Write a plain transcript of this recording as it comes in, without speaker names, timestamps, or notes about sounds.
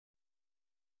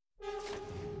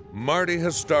Marty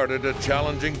has started a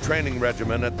challenging training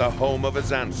regimen at the home of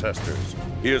his ancestors.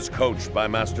 He is coached by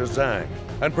Master Zhang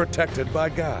and protected by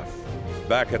Gaff.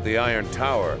 Back at the Iron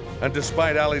Tower, and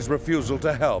despite Ali's refusal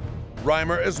to help,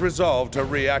 Reimer is resolved to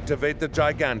reactivate the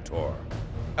Gigantor.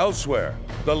 Elsewhere,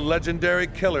 the legendary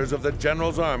killers of the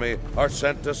General's army are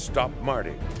sent to stop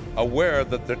Marty. Aware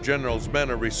that the General's men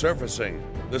are resurfacing,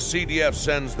 the CDF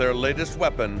sends their latest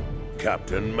weapon,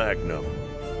 Captain Magnum.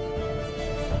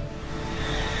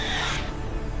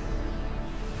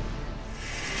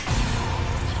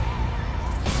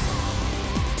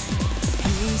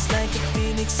 He's like a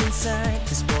phoenix inside.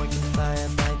 This boy can fly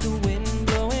like the wind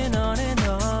blowing on and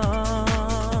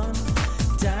on.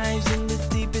 Dives in the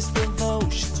deepest of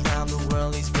oceans. Round the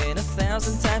world he's been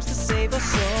 1,000 times to save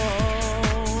us all.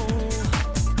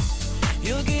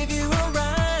 He'll give you a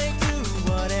ride to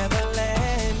whatever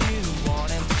land you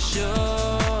want him to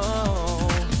show.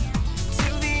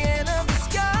 Till the end of the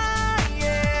sky,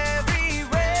 every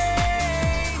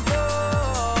rainbow.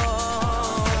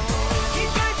 He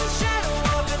drives the shadow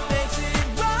of and makes it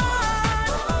run.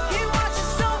 He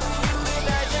watches over you with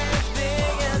eyes as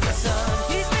big as the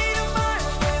sun. He's made of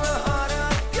iron with a heart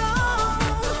of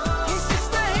gold. He's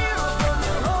just a hero from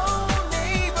your own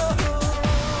neighborhood.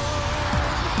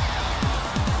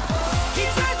 He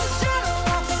drives the shadow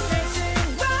off and makes it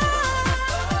run.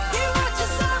 He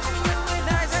watches over you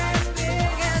with eyes as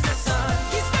big as the sun.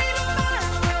 He's made of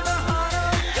iron with a heart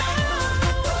of gold.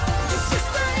 He's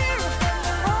just a hero from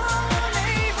your own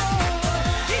neighborhood.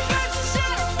 He drives the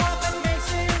shadow off and makes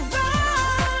it run.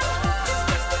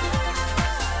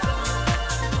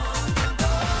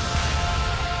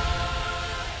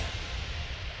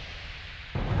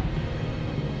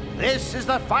 This is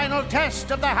the final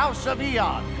test of the House of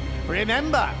Eon.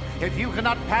 Remember, if you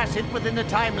cannot pass it within the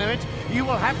time limit, you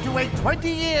will have to wait 20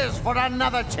 years for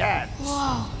another chance.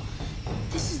 Whoa.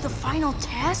 This is the final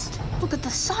test? Look at the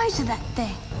size of that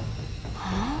thing.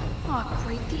 Huh? Oh,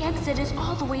 great. The exit is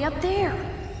all the way up there.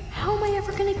 How am I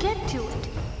ever gonna get to it?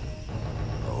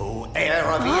 Oh, Heir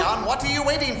of Eon, what are you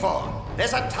waiting for?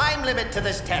 There's a time limit to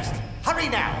this test. Hurry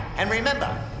now, and remember,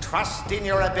 trust in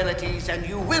your abilities and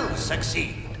you will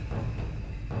succeed.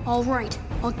 All right,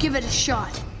 I'll give it a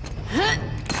shot.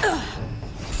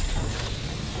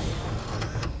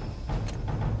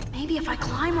 Maybe if I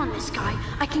climb on this guy,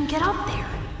 I can get up there.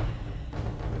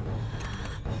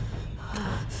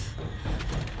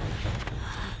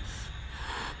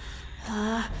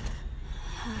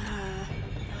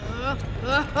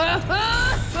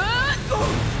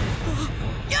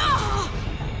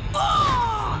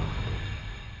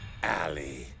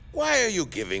 Ali, why are you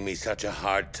giving me such a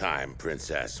hard time,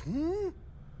 Princess? Do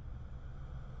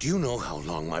you know how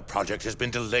long my project has been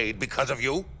delayed because of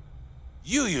you?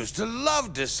 You used to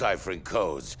love deciphering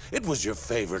codes. It was your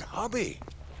favorite hobby.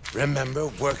 Remember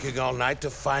working all night to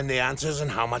find the answers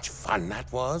and how much fun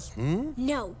that was?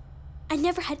 No, I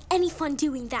never had any fun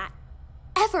doing that.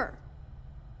 Ever.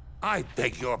 I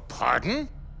beg your pardon?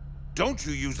 Don't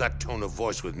you use that tone of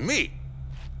voice with me.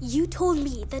 You told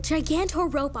me the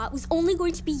Gigantor robot was only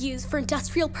going to be used for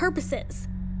industrial purposes.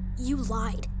 You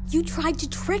lied. You tried to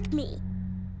trick me.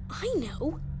 I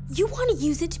know. You want to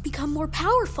use it to become more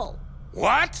powerful.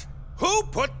 What? Who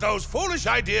put those foolish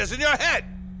ideas in your head?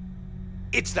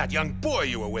 It's that young boy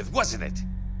you were with, wasn't it?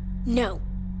 No,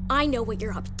 I know what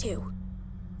you're up to.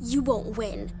 You won't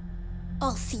win.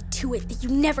 I'll see to it that you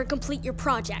never complete your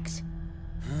project.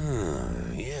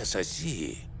 Yes, I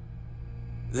see.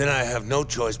 Then I have no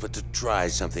choice but to try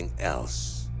something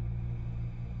else.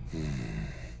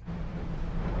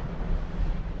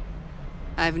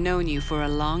 I've known you for a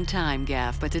long time,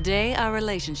 Gaff, but today our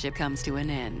relationship comes to an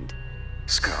end.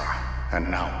 Scar, and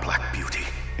now Black Beauty.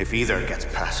 If either gets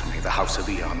past me, the House of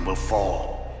Eon will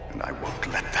fall, and I won't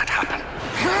let that happen.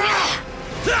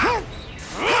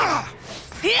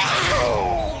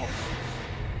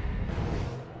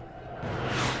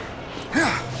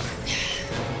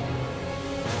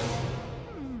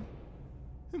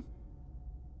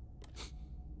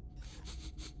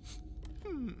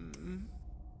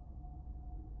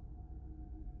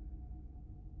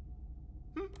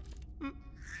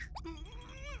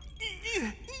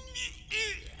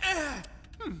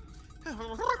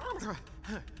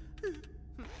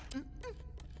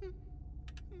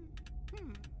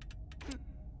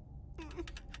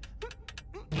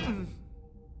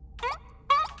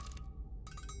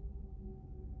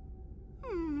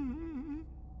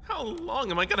 How long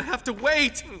am I gonna have to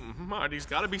wait? Marty's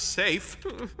gotta be safe.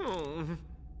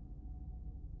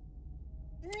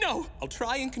 No! I'll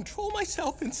try and control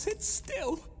myself and sit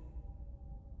still.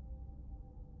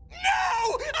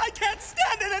 No! I can't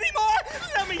stand it anymore!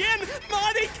 Let me in!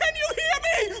 Marty, can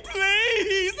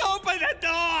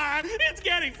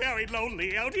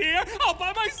lonely out here all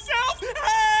by myself.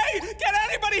 Hey! Can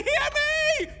anybody hear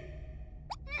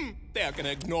me? They're gonna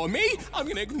ignore me. I'm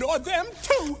gonna ignore them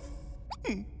too.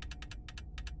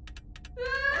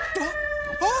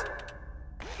 Huh?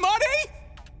 Marty?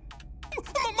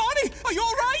 Marty, are you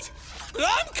all right?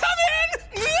 I'm coming!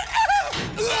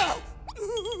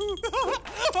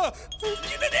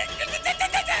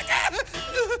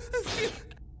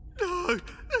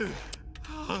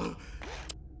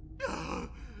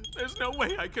 There's no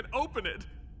way I can open it.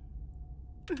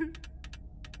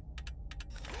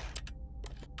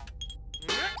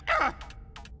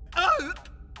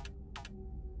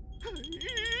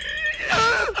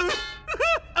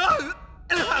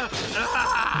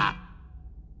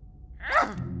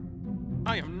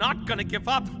 I am not gonna give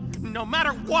up, no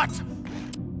matter what!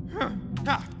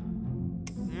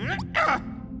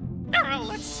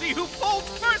 Let's see who pulls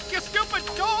first, you stupid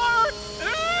door!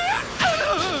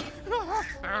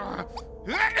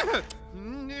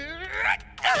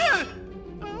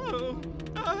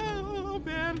 Oh,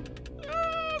 man.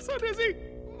 So dizzy.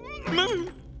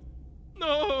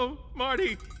 No,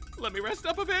 Marty, let me rest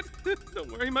up a bit.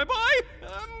 Don't worry, my boy.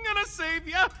 I'm gonna save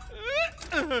ya.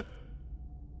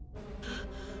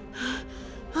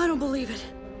 I don't believe it.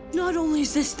 Not only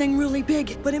is this thing really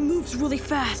big, but it moves really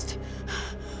fast.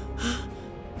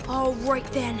 All right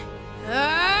then.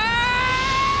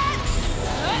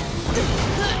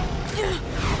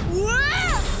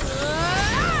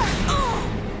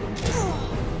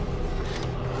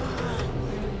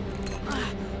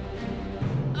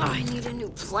 I need a new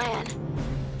plan.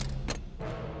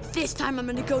 This time I'm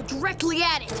gonna go directly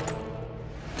at it.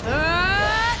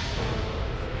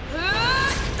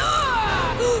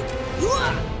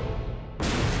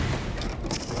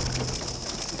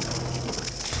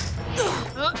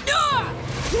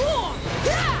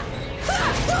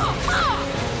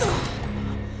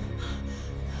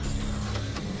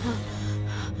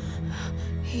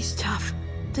 He's tough.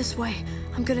 This way,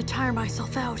 I'm gonna tire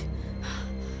myself out.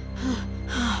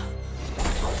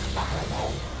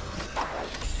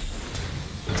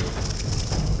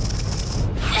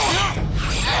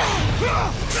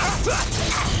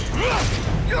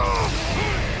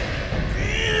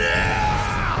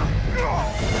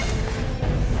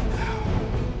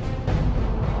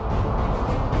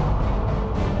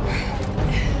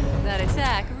 That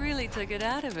attack really took it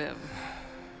out of him.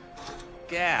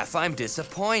 Gaff, I'm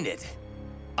disappointed.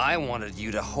 I wanted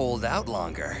you to hold out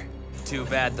longer. Too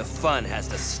bad the fun has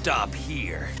to stop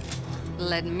here.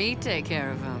 Let me take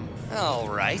care of him. All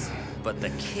right, but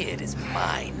the kid is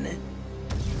mine.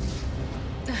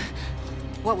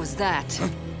 What was that?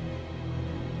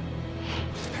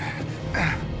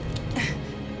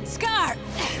 Scar!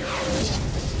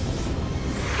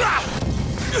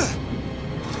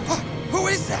 Who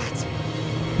is that?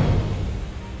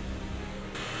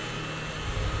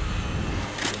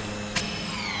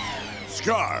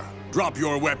 Scar, drop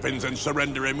your weapons and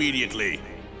surrender immediately.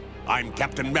 I'm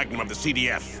Captain Magnum of the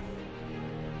CDF.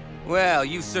 Well,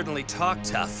 you certainly talk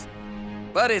tough.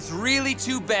 But it's really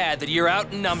too bad that you're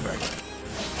outnumbered.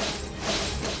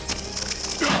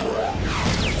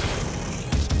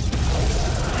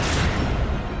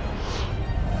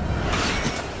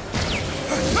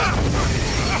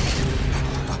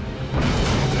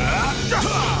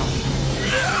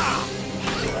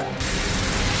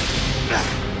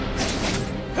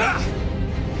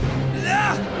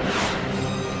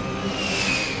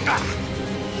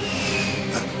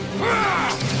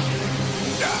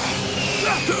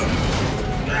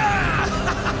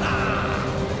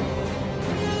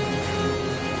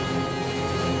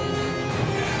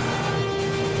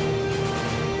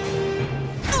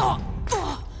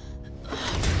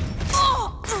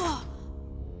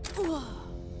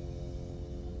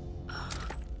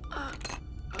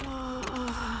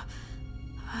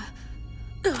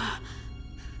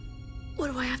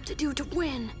 What do I have to do to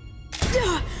win?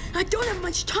 I don't have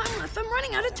much time left. I'm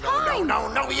running out of time.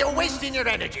 No, you're wasting your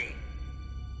energy.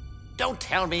 Don't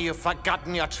tell me you've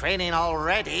forgotten your training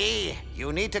already.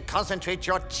 You need to concentrate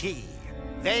your chi.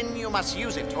 Then you must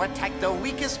use it to attack the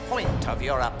weakest point of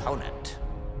your opponent.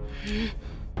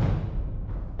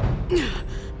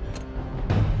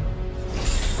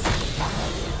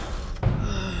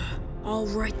 All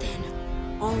right then.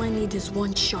 All I need is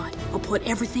one shot. I'll put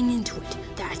everything into it.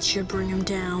 That should bring him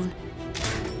down.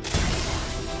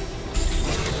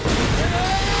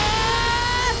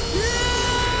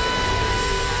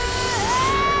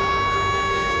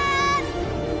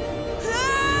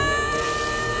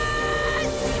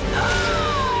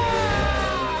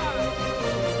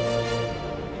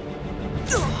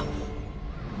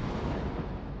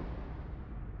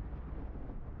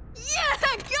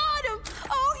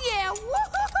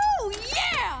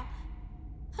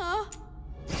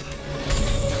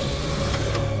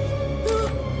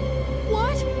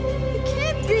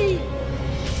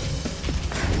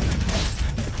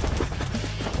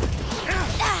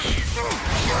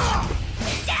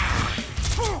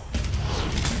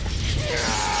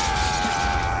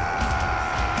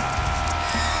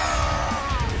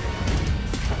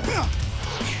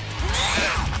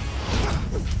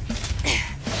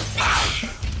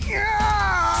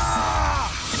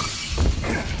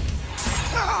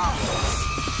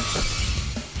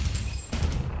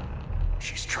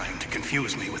 She's trying to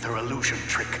confuse me with her illusion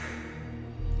trick.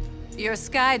 Your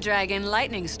Sky Dragon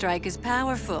lightning strike is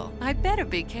powerful. I'd better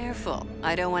be careful.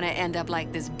 I don't want to end up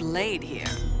like this blade here.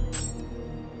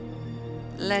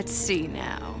 Let's see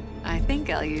now. I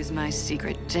think I'll use my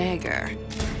secret dagger.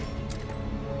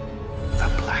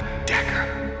 The Black Dagger.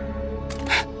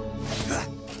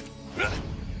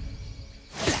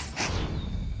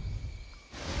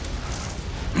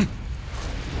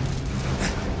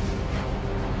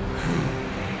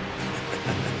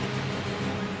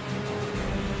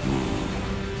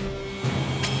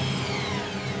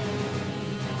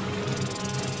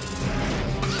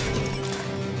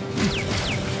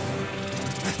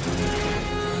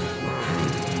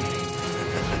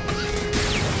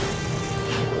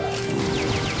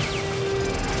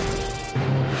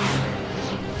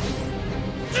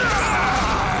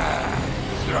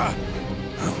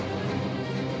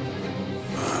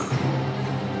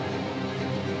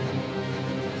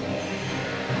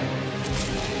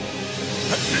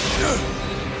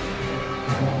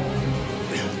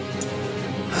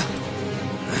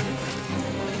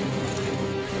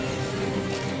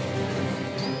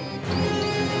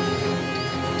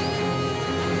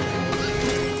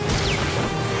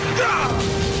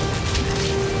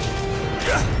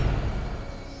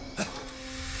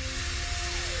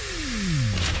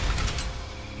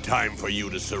 Time for you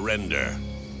to surrender.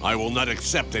 I will not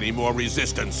accept any more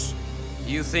resistance.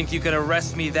 You think you can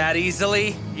arrest me that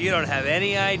easily? You don't have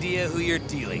any idea who you're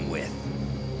dealing with.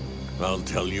 I'll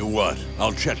tell you what.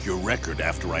 I'll check your record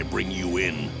after I bring you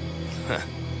in.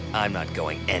 I'm not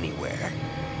going anywhere.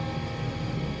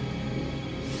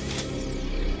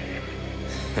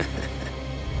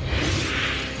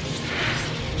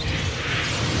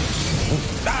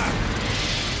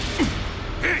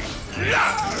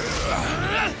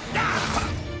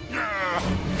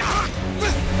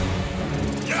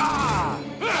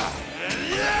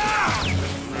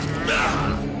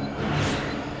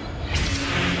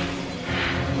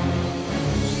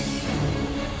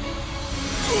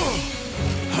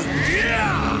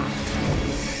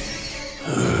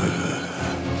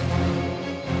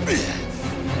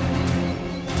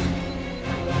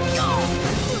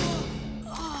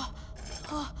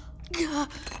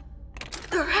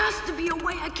 There has to be a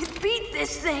way I can beat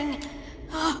this thing.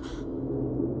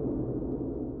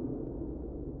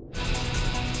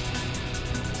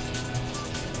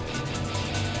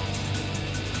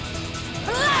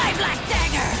 Fly, Black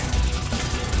Dagger!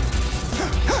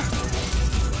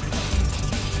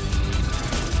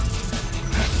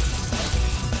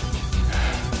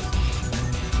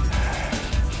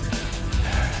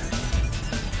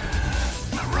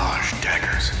 Mirage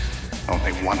daggers.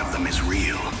 Only one of them is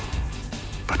real.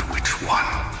 But which one?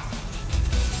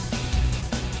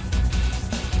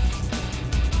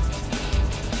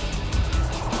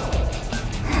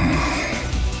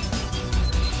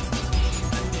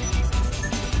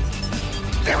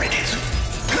 There it is.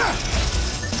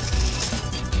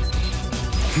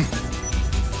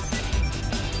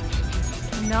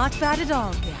 Not bad at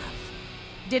all, Gaff.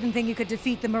 Didn't think you could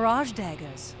defeat the Mirage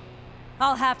daggers.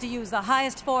 I'll have to use the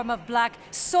highest form of black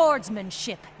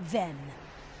swordsmanship, then.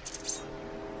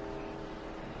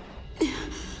 You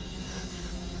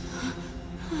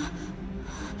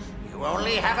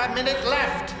only have a minute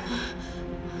left.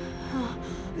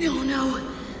 No.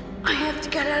 I have to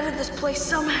get out of this place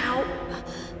somehow.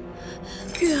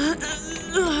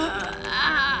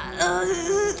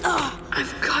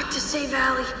 I've got to save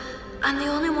Allie. I'm the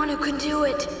only one who can do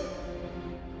it.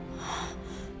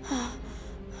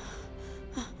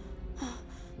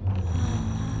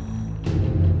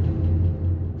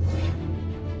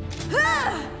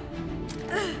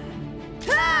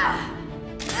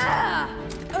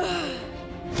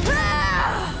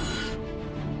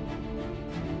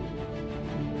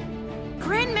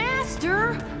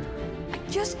 Grandmaster! I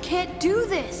just can't do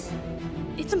this.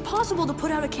 It's impossible to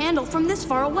put out a candle from this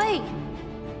far away.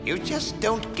 You just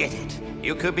don't get it.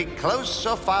 You could be close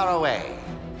or far away.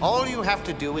 All you have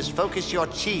to do is focus your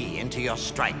chi into your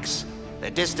strikes. The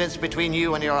distance between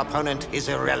you and your opponent is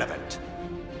irrelevant.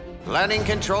 Learning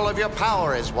control of your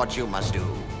power is what you must do.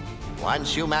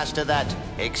 Once you master that,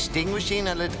 extinguishing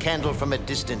a lit candle from a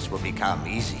distance will become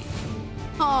easy.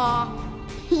 Aw,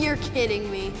 you're kidding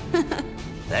me.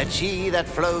 The chi that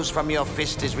flows from your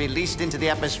fist is released into the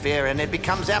atmosphere and it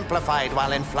becomes amplified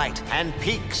while in flight and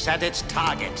peaks at its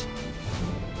target.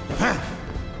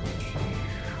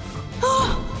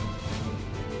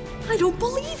 I don't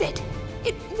believe it!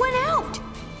 It went out!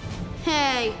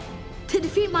 Hey, to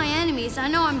defeat my enemies, I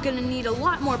know I'm gonna need a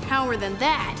lot more power than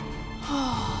that.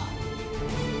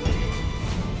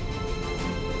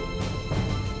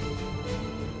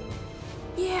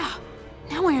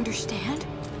 I understand.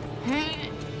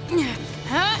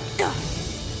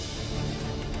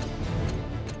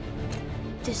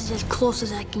 This is as close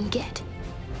as I can get.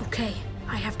 Okay,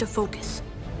 I have to focus.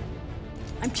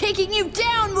 I'm taking you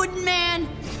down, Wooden Man!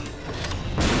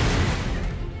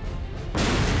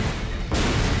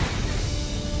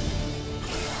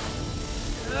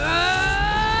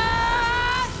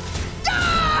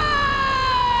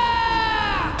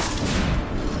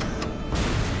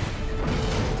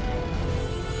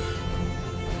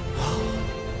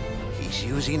 He's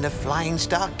using the Flying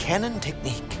Star Cannon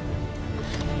technique.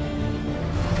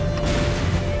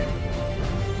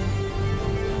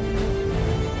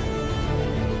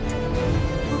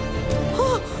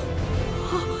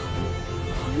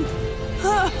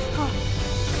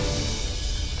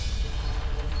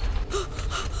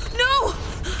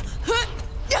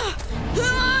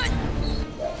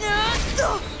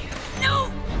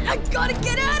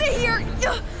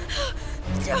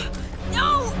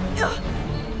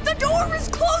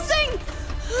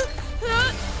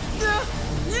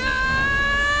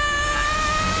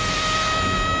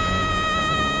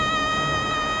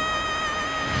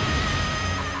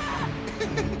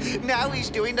 Now he's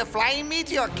doing the Flying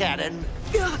Meteor Cannon.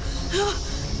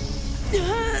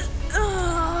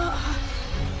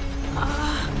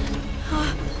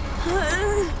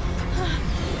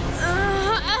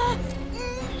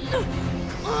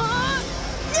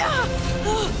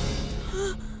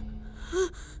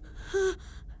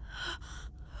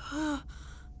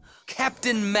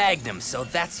 Captain Magnum, so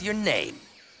that's your name.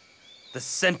 The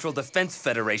Central Defense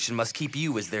Federation must keep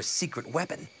you as their secret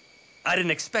weapon. I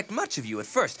didn't expect much of you at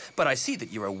first, but I see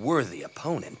that you're a worthy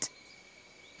opponent.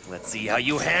 Let's see how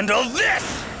you handle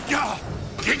this!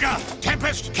 Giga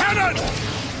Tempest Cannon!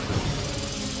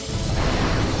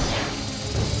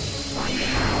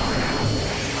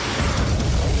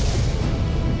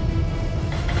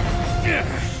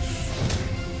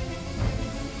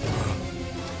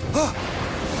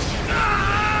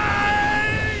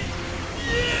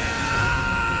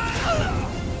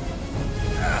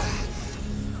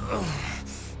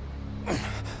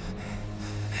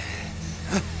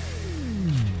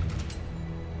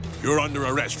 You're under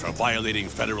arrest for violating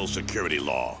federal security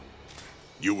law.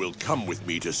 You will come with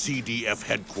me to CDF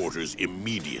headquarters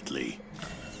immediately.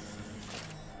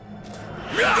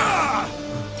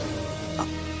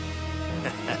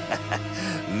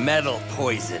 Metal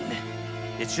poison.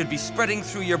 It should be spreading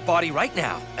through your body right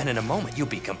now, and in a moment you'll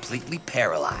be completely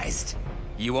paralyzed.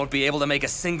 You won't be able to make a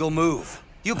single move.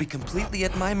 You'll be completely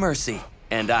at my mercy,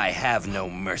 and I have no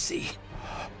mercy.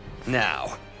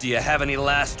 Now, do you have any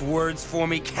last words for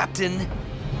me, Captain?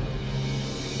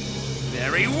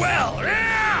 Very well!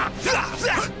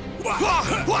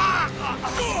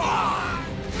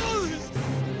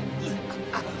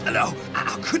 No,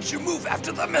 how could you move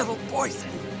after the metal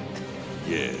poison?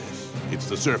 Yes, it's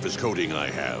the surface coating I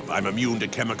have. I'm immune to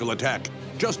chemical attack.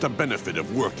 Just a benefit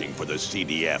of working for the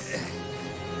CDF.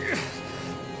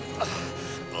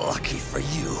 Lucky for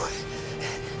you.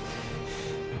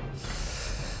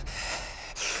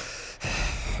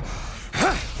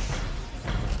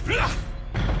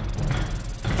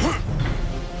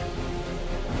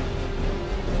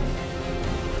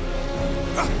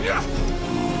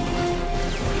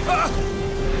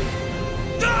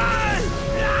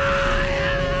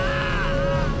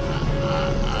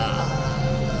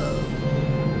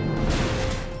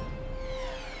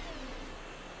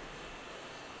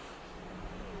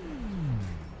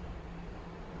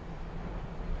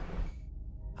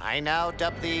 I now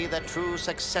dub thee the true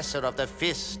successor of the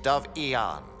Fist of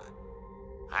Eon.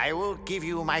 I will give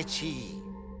you my chi.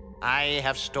 I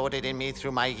have stored it in me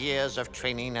through my years of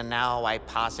training, and now I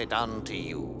pass it on to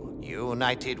you.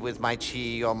 United with my chi,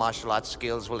 your martial arts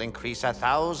skills will increase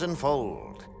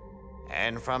 1,000-fold.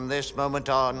 And from this moment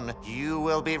on, you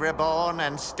will be reborn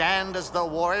and stand as the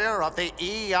warrior of the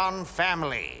Eon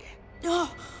family.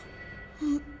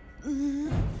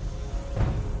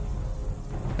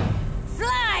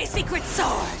 Fly, Secret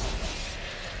Sword!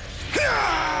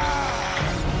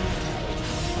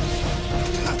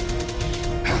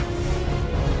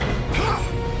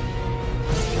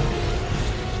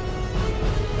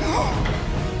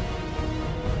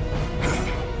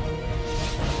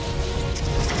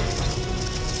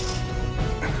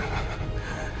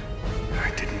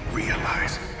 I didn't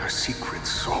realize our secret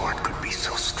sword could be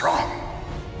so strong.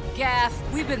 Gaff,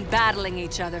 we've been battling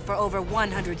each other for over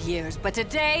 100 years, but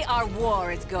today our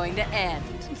war is going to end.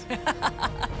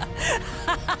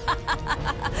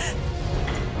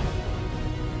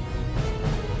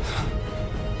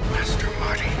 Master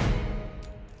Marty.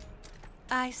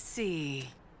 I see.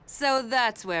 So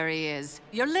that's where he is.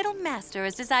 Your little master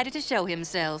has decided to show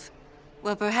himself.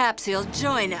 Well, perhaps he'll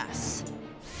join us.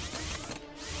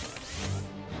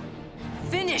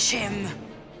 Finish him!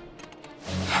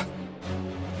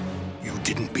 You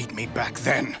didn't beat me back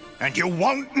then, and you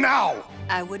won't now!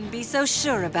 I wouldn't be so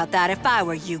sure about that if I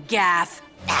were you, Gaff.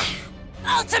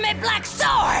 Ultimate Black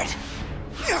Sword!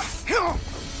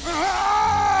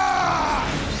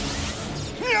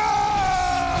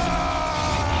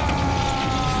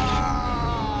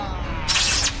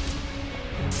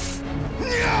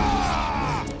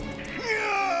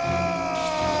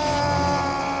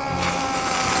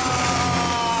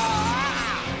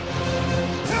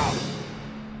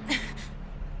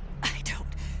 I don't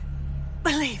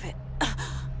believe it.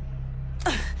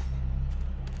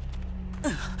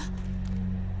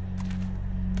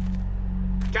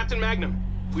 Captain Magnum,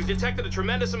 we've detected a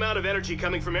tremendous amount of energy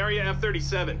coming from Area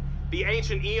F-37, the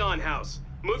ancient Eon House.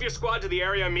 Move your squad to the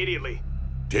area immediately.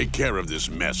 Take care of this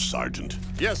mess, Sergeant.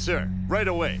 Yes, sir. Right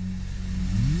away.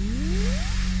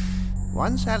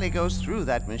 Once Allie goes through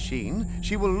that machine,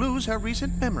 she will lose her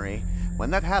recent memory. When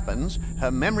that happens,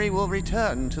 her memory will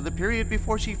return to the period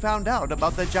before she found out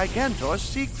about the Gigantor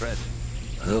secret.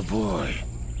 Oh boy.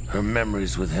 Her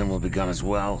memories with him will be gone as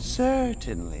well?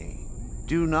 Certainly.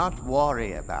 Do not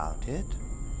worry about it.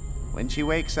 When she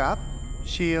wakes up,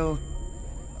 she'll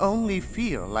only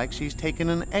feel like she's taken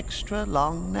an extra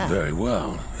long nap. Very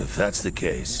well, if that's the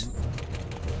case.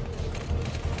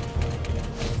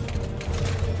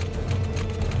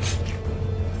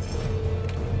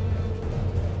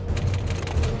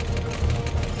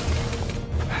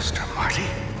 Master Marty?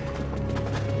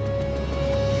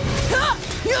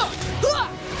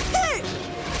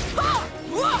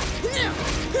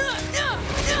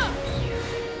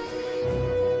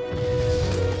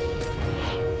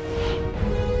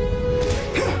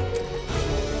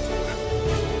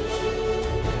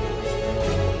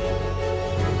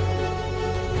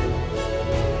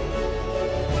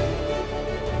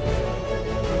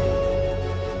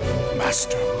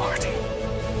 Master Marty.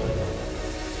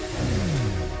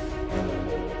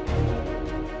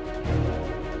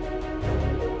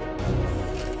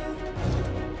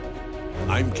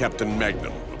 I'm Captain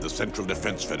Magnum of the Central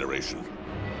Defense Federation.